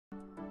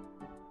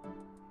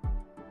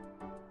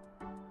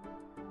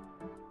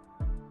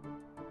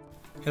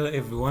Hello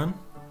everyone,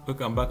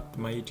 welcome back to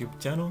my YouTube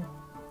channel.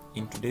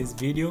 In today's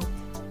video,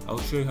 I'll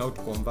show you how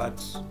to convert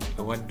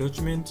a Word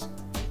document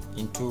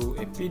into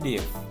a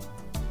PDF.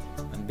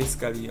 And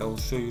basically, I'll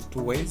show you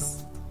two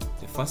ways.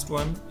 The first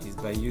one is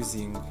by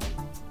using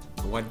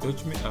a Word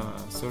document,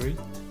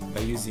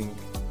 by using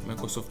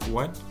Microsoft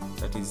Word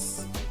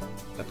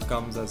that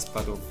comes as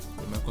part of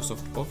the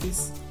Microsoft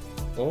Office,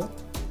 or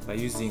by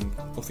using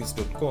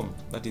office.com,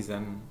 that is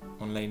an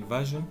online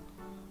version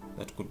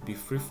that could be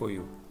free for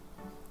you.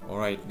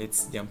 Alright,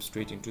 let's jump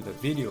straight into the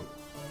video.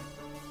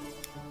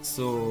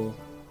 So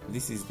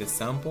this is the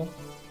sample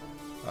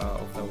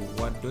of the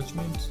Word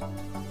document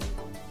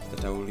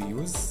that I will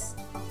use.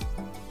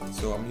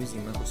 So I'm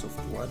using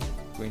Microsoft Word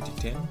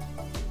 2010.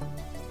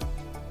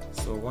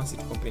 So once it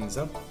opens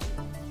up,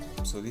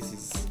 so this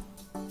is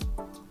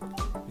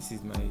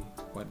my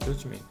Word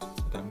document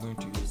that I'm going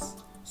to use.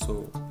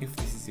 So if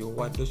this is your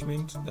Word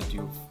document that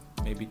you've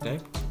maybe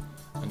typed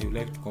and you'd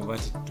like to convert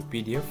it to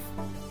PDF,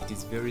 it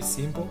is very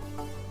simple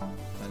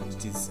and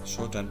it is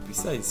short and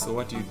precise. So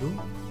what you do,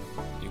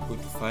 you go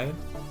to File,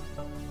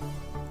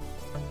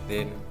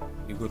 then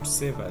you go to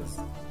Save As.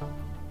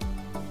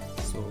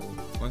 So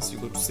once you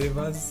go to Save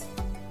As,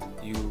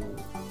 you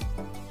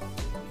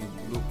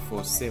look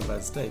for Save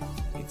As type.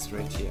 It's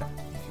right here,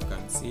 if you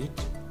can see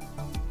it,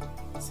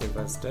 Save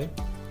As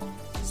type.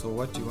 So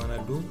what you want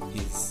to do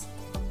is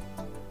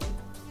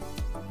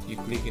you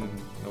click in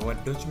the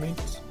Word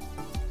document,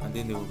 and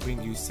then they will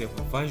bring you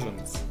several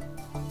versions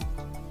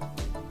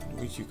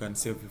which you can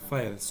save your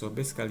file. So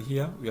basically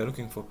here we are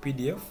looking for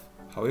PDF.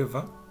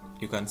 However,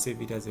 you can save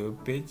it as a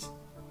web page,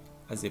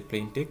 as a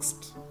plain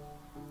text,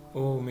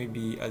 or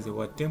maybe as a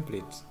Word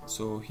template.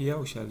 So here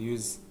we shall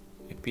use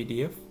a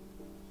PDF.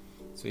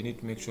 So you need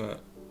to make sure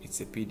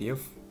it's a PDF,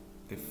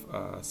 the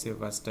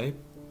save as type.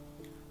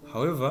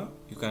 However,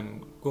 you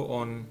can go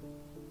on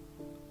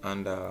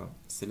and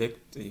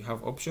select, you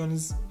have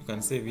options. You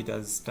can save it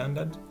as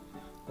standard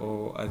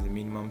or as a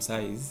minimum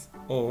size,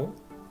 or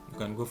you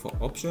can go for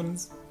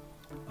options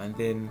and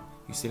then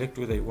you select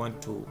whether you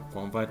want to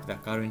convert the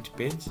current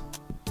page to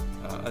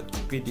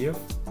PDF,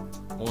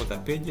 or the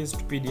pages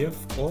to PDF,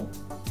 or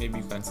maybe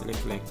you can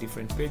select like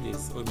different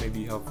pages, or maybe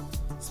you have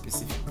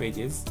specific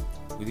pages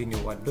within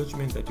your Word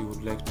document that you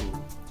would like to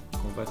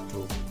convert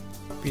to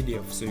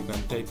PDF. So you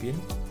can type in,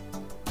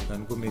 you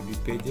can go maybe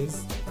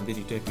pages, and then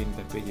you type in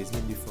the pages,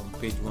 maybe from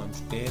page 1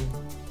 to 10,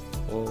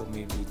 or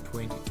maybe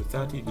 20 to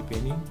 30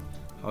 depending.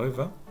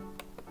 However,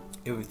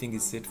 everything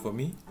is set for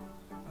me.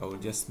 I will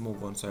just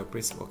move on, so I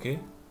press OK,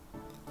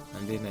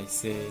 and then I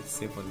say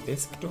save on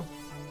desktop,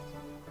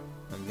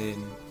 and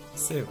then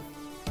save.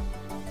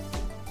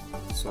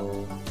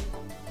 So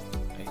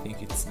I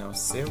think it's now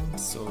saved.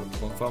 So to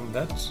confirm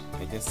that,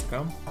 I just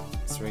come,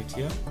 it's right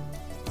here,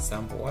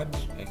 sample Word,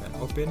 I can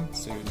open.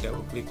 So you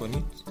double click on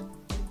it.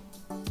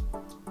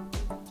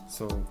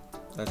 So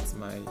that's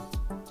my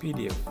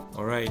PDF.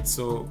 Alright,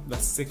 so the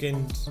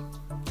second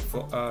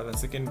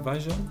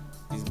version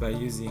is by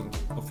using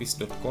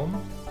office.com.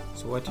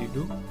 So what you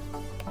do,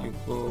 you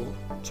go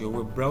to your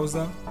web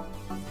browser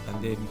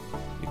and then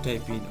you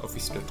type in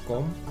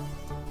office.com,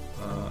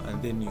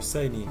 and then you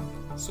sign in.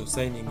 So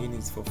signing in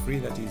is for free,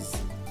 that is,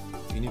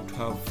 you need to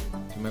have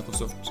a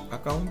Microsoft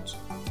account,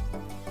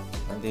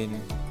 and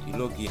then you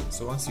log in.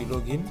 So once you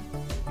log in,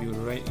 you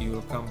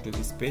will come to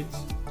this page.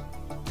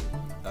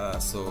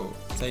 So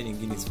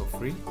signing in is for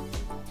free.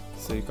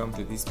 So you come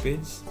to this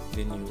page,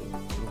 then you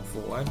look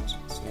for Word.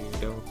 So you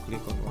double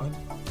click on Word.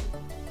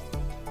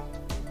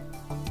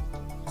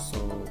 So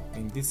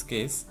in this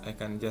case, I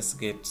can just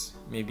get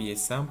maybe a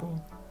sample.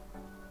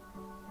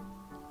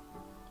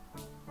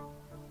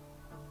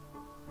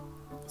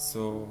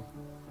 So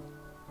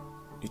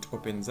it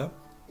opens up.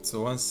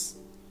 So once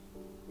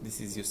this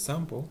is your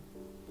sample,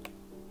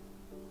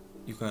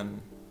 you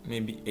can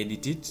maybe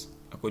edit it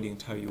according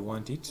to how you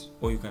want it,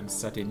 or you can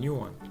start a new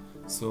one.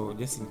 So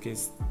just in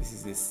case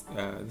this is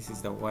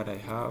the word I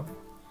have,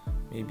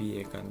 maybe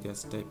I can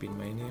just type in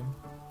my name.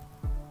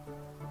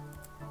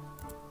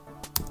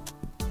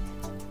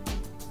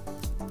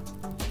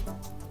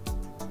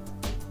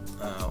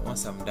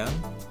 Once I'm done,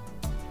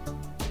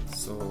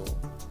 so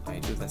I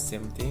do the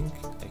same thing.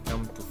 I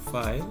come to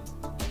File,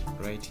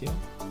 right here.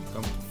 You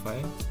come to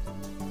File,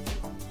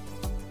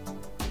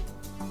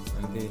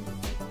 and then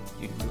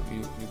you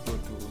go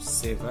to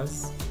Save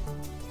As.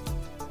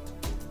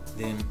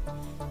 Then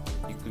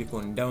you click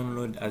on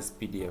Download as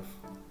PDF.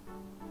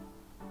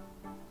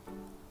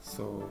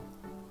 So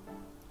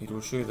it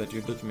will show you that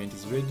your document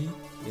is ready.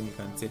 Then you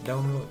can say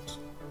Download.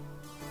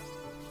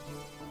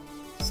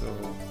 So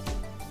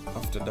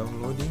after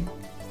downloading,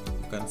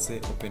 you can say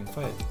Open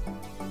File.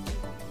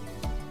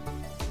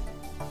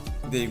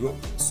 There you go.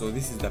 So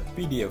this is the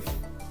PDF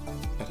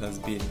that has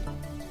been,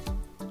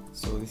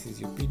 so this is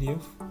your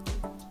PDF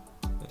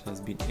that has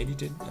been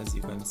edited, as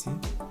you can see.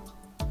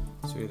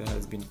 So it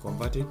has been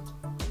converted.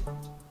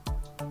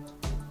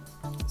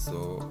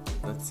 So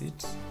that's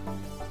it.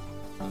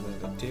 Those are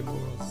the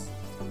tables,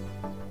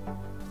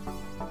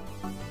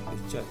 the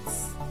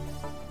charts.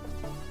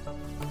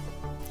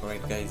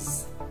 Alright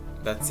guys,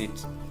 that's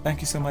it.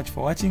 Thank you so much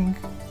for watching.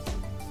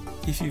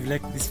 If you've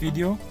liked this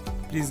video,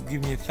 please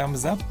give me a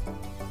thumbs up,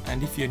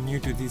 and if you're new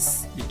to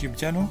this YouTube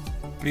channel,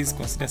 please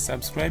consider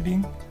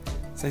subscribing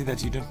so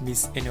that you don't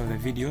miss any of the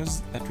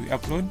videos that we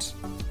upload.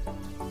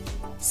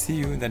 See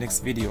you in the next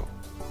video.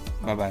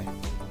 Bye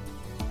bye.